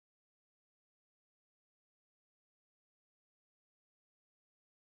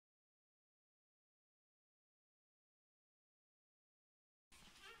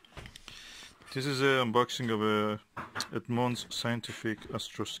This is an unboxing of a Edmunds Scientific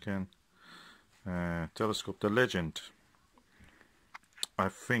Astroscan telescope, the Legend. I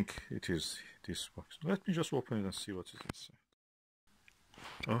think it is this box. Let me just open it and see what is inside.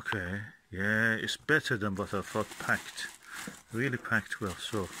 Okay, yeah, it's better than what I thought. Packed, really packed well.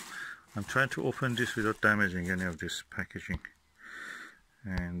 So I'm trying to open this without damaging any of this packaging.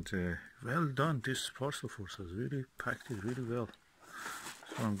 And well done, this parcel force has really packed it really well.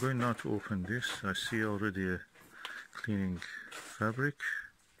 So I'm going now to open this. I see already a cleaning fabric,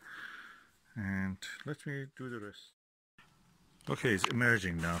 and let me do the rest. Okay, it's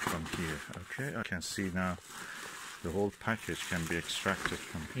emerging now from here. Okay, I can see now the whole package can be extracted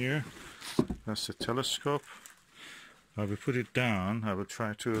from here. That's the telescope. I will put it down. I will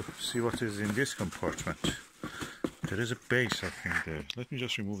try to see what is in this compartment. There is a base, I think, there. Let me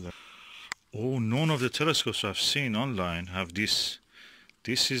just remove that. Oh, none of the telescopes I've seen online have this.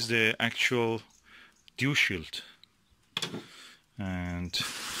 This is the actual dew shield. And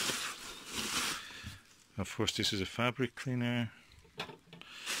of course this is a fabric cleaner.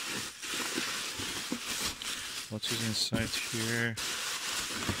 What is inside here?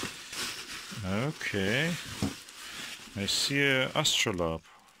 Okay. I see a astrolabe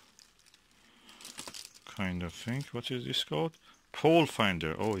kind of thing. What is this called? Pole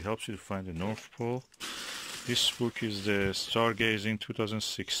finder. Oh, it helps you to find the North Pole. This book is the Stargazing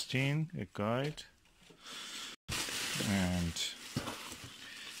 2016, a guide. And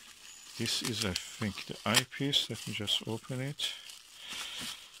this is, I think, the eyepiece. Let me just open it.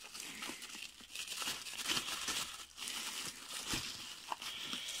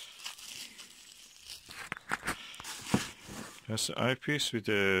 That's the eyepiece with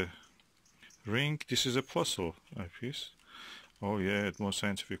the ring. This is a Plushole eyepiece. Oh yeah, Edmund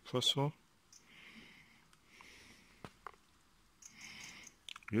Scientific Plushole.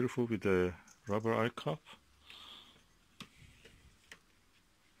 Beautiful with the rubber eye cup.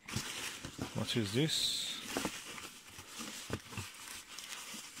 What is this?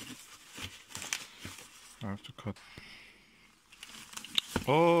 I have to cut.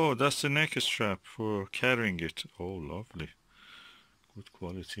 Oh, that's the neck strap for carrying it. Oh, lovely. Good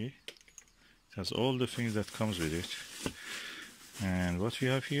quality. It has all the things that comes with it. And what we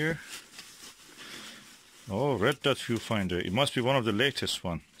have here? Oh, red dot viewfinder. It must be one of the latest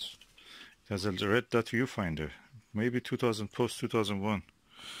ones. It has a red dot viewfinder. Maybe 2000, post 2001.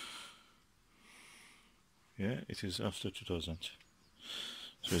 Yeah, it is after 2000.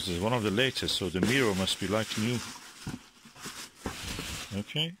 So it is one of the latest, so the mirror must be like new.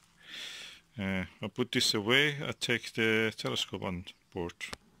 Okay. I'll put this away. I'll take the telescope on board.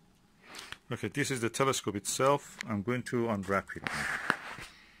 Okay, this is the telescope itself. I'm going to unwrap it now.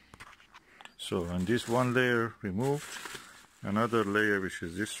 So, and this one layer removed, another layer, which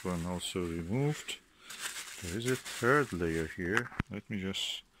is this one, also removed. There is a third layer here. Let me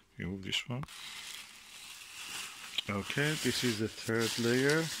just remove this one. Okay, this is the third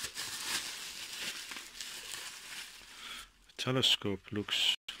layer. The telescope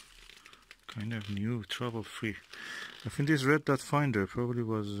looks kind of new, trouble-free. I think this red dot finder probably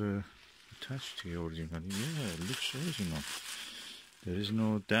was attached here originally. Yeah, it looks original. There is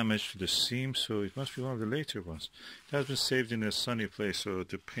no damage to the seam, so it must be one of the later ones. It has been saved in a sunny place, so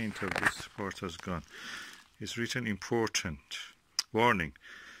the paint of this part has gone. It's written important. Warning,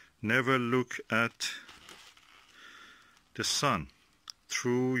 never look at the sun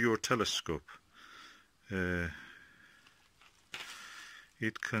through your telescope.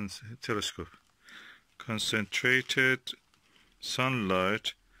 Telescope. Concentrated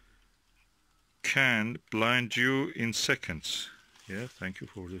sunlight can blind you in seconds. Yeah, thank you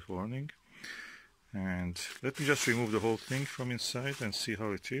for this warning. And let me just remove the whole thing from inside and see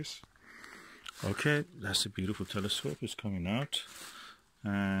how it is. Okay, that's a beautiful telescope. It's coming out.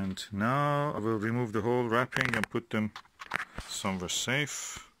 And now I will remove the whole wrapping and put them somewhere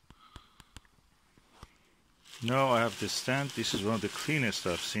safe. Now I have the stand. This is one of the cleanest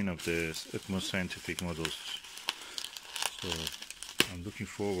I've seen of the Edmund Scientific models. So I'm looking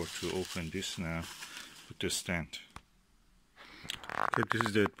forward to open this now with the stand. Okay, this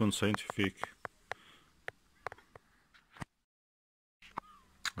is the Edmund Scientific.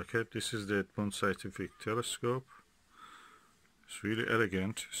 Okay, this is the Edmund Scientific telescope. It's really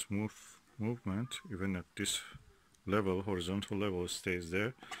elegant, smooth movement, even at this level, horizontal level, it stays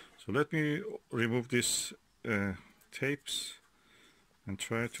there. So let me remove these tapes and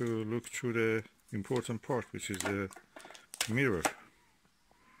try to look through the important part, which is the mirror.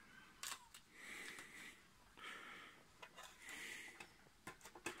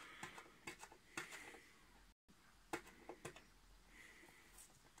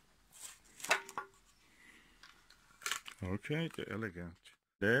 Okay, the elegant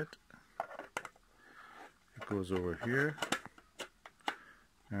LED. It goes over here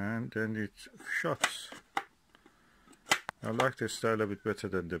and then it shuts. I like this style a bit better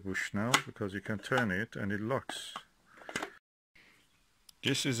than the Bushnell because you can turn it and it locks.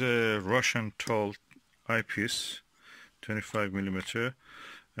 This is a Russian tall eyepiece, 25 millimeter.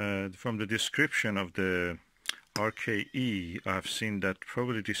 From the description of the RKE, I've seen that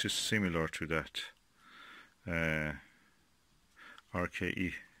probably this is similar to that.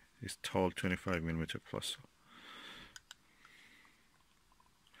 RKE is tall 25 millimeter plus.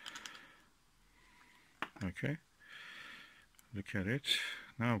 Okay, look at it.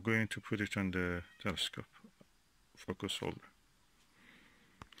 Now I'm going to put it on the telescope. Focus holder.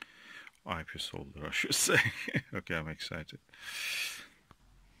 Eyepiece holder, I should say. Okay, I'm excited.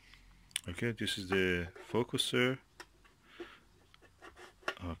 Okay, this is the focuser.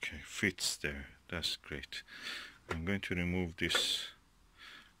 Okay, fits there. That's great. I'm going to remove this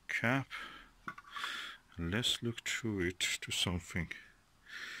cap. Let's look through it to something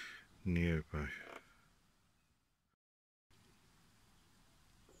nearby.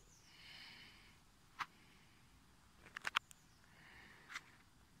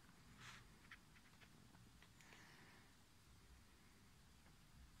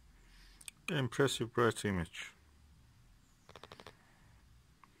 Impressive bright image.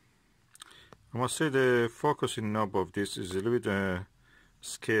 I must say the focusing knob of this is a little bit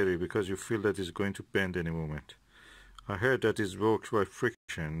scary because you feel that it's going to bend any moment. I heard that it works by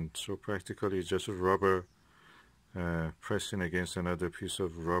friction, so practically it's just a rubber pressing against another piece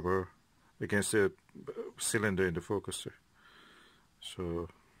of rubber against the cylinder in the focuser. So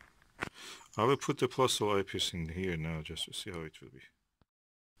I will put the Plusle eyepiece in here now just to see how it will be.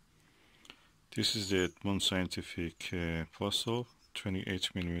 This is the Edmund Scientific Plusle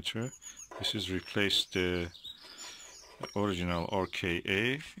 28 millimeter. This is replaced the original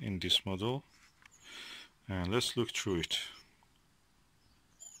RKA in this model. And let's look through it.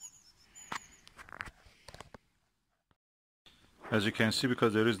 As you can see,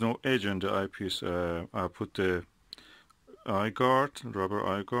 because there is no edge on the eyepiece, I put the eye guard, rubber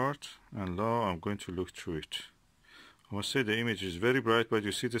eye guard, and now I'm going to look through it. I must say the image is very bright, but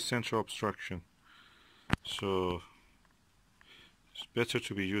you see the central obstruction. So it's better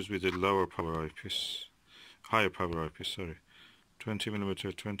to be used with a lower power eyepiece, higher power eyepiece, sorry. 20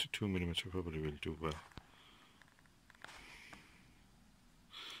 millimeter, 22 millimeter probably will do well.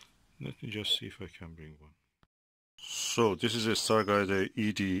 Let me just see if I can bring one. So this is a Starguide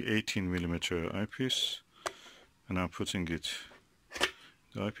ED 18 millimeter eyepiece, and I'm putting it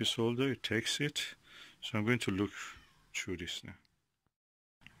the eyepiece holder. It takes it, so I'm going to look through this now.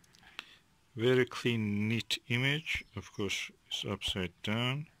 Very clean, neat image. Of course, it's upside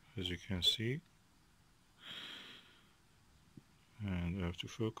down, as you can see. And I have to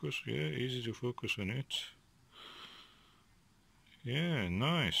focus. Yeah, easy to focus on it. Yeah,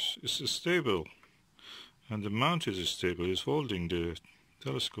 nice. It's stable. And the mount is stable. It's holding the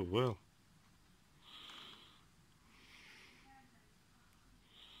telescope well.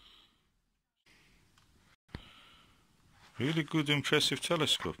 Really good, impressive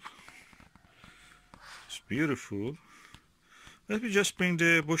telescope. It's beautiful. Let me just bring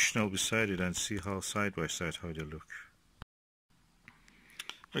the Bushnell beside it and see how side by side how they look.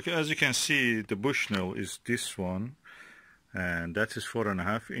 Okay, as you can see, the Bushnell is this one, and that is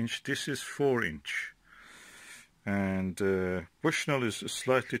 4.5 inch. This is 4 inch, and Bushnell is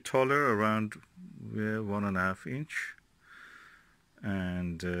slightly taller, around 1.5 inch,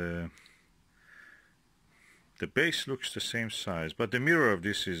 and the base looks the same size, but the mirror of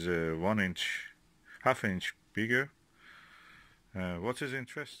this is 1 inch, half inch bigger. What is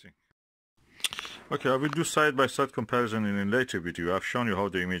interesting? Okay, I will do side-by-side comparison in a later video. I've shown you how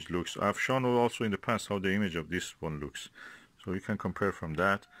the image looks. I've shown also in the past how the image of this one looks. So you can compare from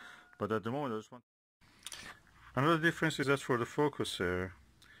that. But at the moment, I just want... Another difference is that for the focuser,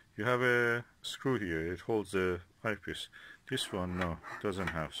 you have a screw here. It holds the eyepiece. This one, no, doesn't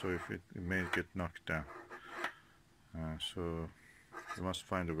have. So if it may get knocked down. So you must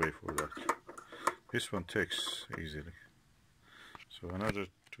find a way for that. This one takes easily. So another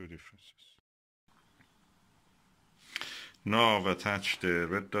two differences. Now I've attached the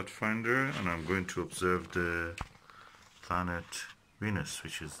red dot finder and I'm going to observe the planet Venus,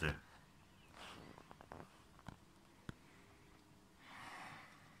 which is there.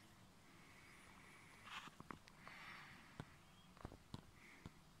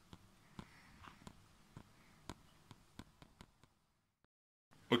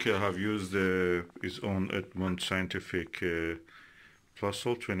 Okay, I have used its own Edmund Scientific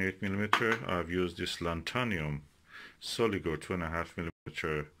Plusle 28 millimeter. I've used this lanthanum Soligor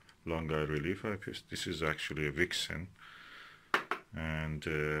 2.5mm long eye relief eyepiece. This is actually a Vixen, and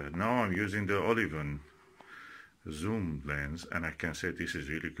now I'm using the Olivan zoom lens, and I can say this is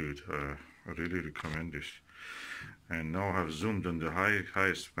really good. I really recommend this. And now I have zoomed on the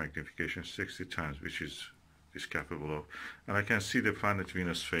highest magnification 60 times, which is capable of, and I can see the planet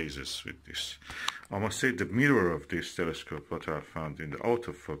Venus phases with this. I must say the mirror of this telescope, what I found in the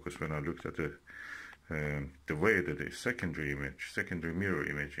autofocus when I looked at the way that the secondary mirror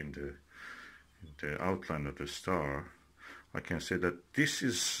image in the outline of the star, I can say that this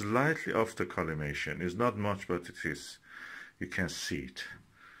is slightly off the collimation. It's not much, but it is. You can see it.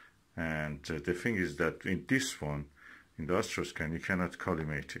 And the thing is that in this one, in the Astroscan, you cannot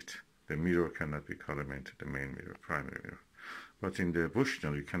collimate it. The mirror cannot be collimated, the main mirror, primary mirror. But in the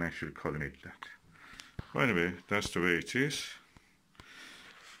Bushnell, you can actually collimate that. Well, anyway, that's the way it is.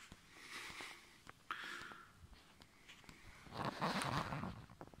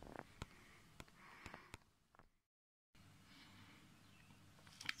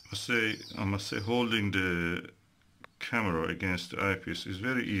 I must say, holding the camera against the eyepiece is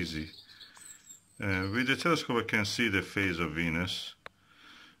very easy. With the telescope, I can see the phase of Venus.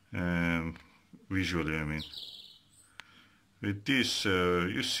 Visually, I mean. With this,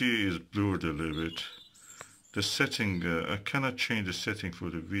 you see it's blurred a little bit. The setting, I cannot change the setting for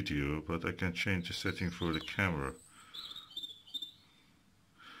the video, but I can change the setting for the camera.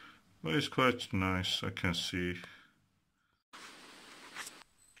 Well, it's quite nice, I can see.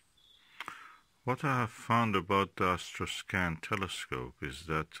 What I have found about the Astroscan telescope is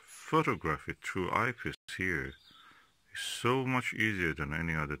that photography through eyepiece here is so much easier than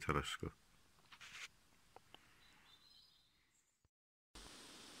any other telescope.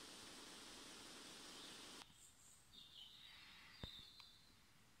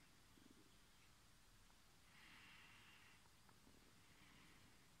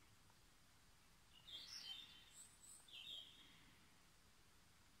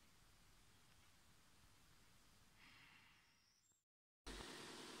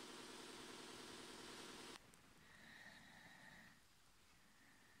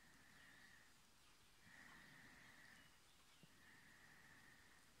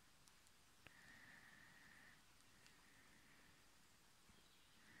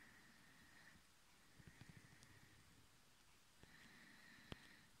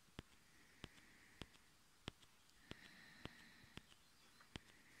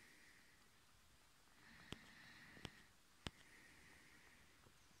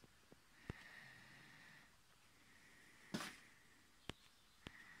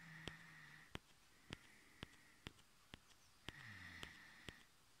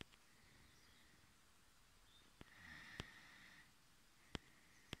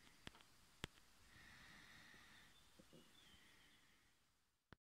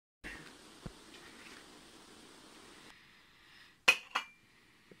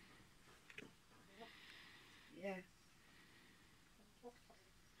 Yeah.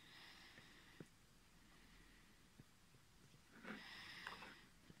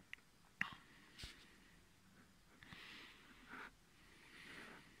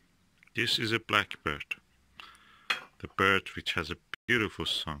 This is a Blackbird, the bird which has a beautiful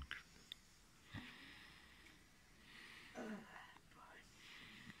song.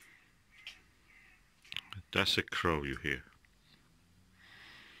 That's a crow you hear.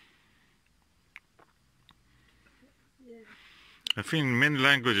 Yeah. I think in many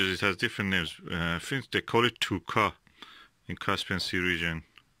languages it has different names. I think they call it tuka in Caspian Sea region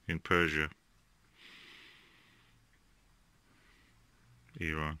in Persia,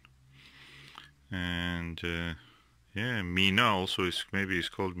 Iran. And yeah, Mina also is, maybe it's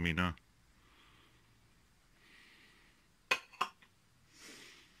called Mina.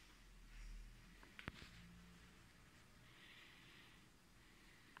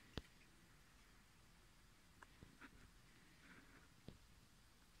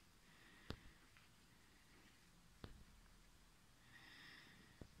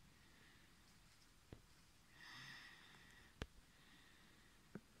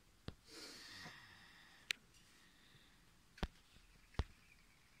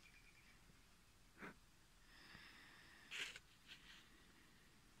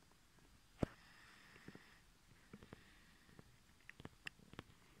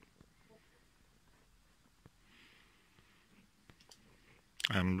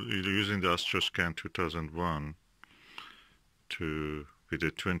 I'm using the Astroscan 2001 with a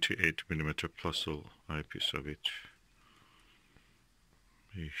 28mm Plusle eyepiece of it.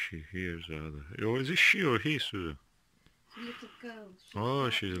 She hears other. Oh, is it she or he, Susan? It's a little girl. Oh,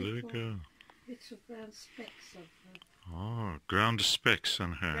 she's a little girl. little brown specks of her. Oh, ground specks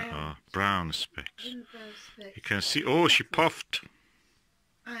on her. Brown specks. Little brown specks. You can see. Oh, she puffed.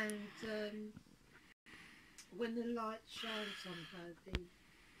 And when the light shines on her, the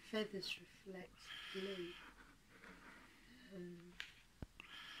feathers reflect blue.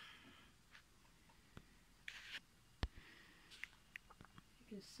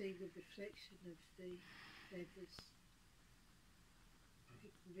 You can see the reflection of the feathers,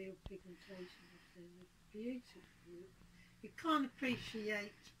 real pigmentation of them. They're beautiful. You can't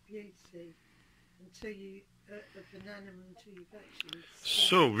appreciate beauty until you of an animal until you've actually seen.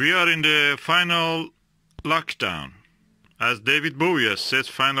 So we are in the final lockdown. As David Bowie has said,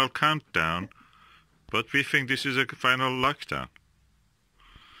 final countdown. But we think this is a final lockdown.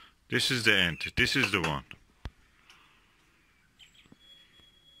 This is the end. This is the one.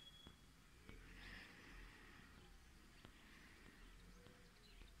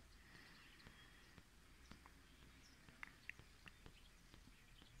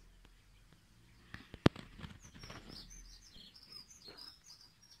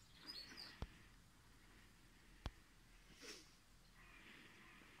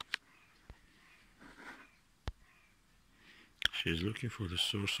 She's looking for the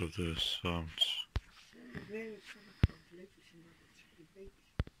source of the sounds. Very complicated, it's big.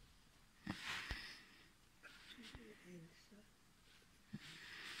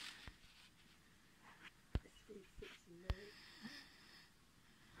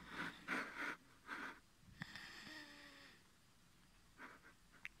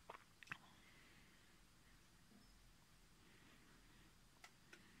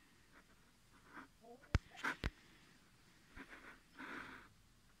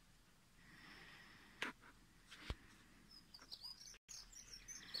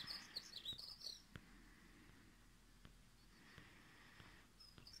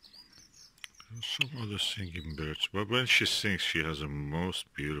 Some other singing birds, but when she sings, she has a most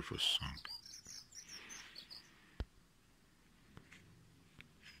beautiful song.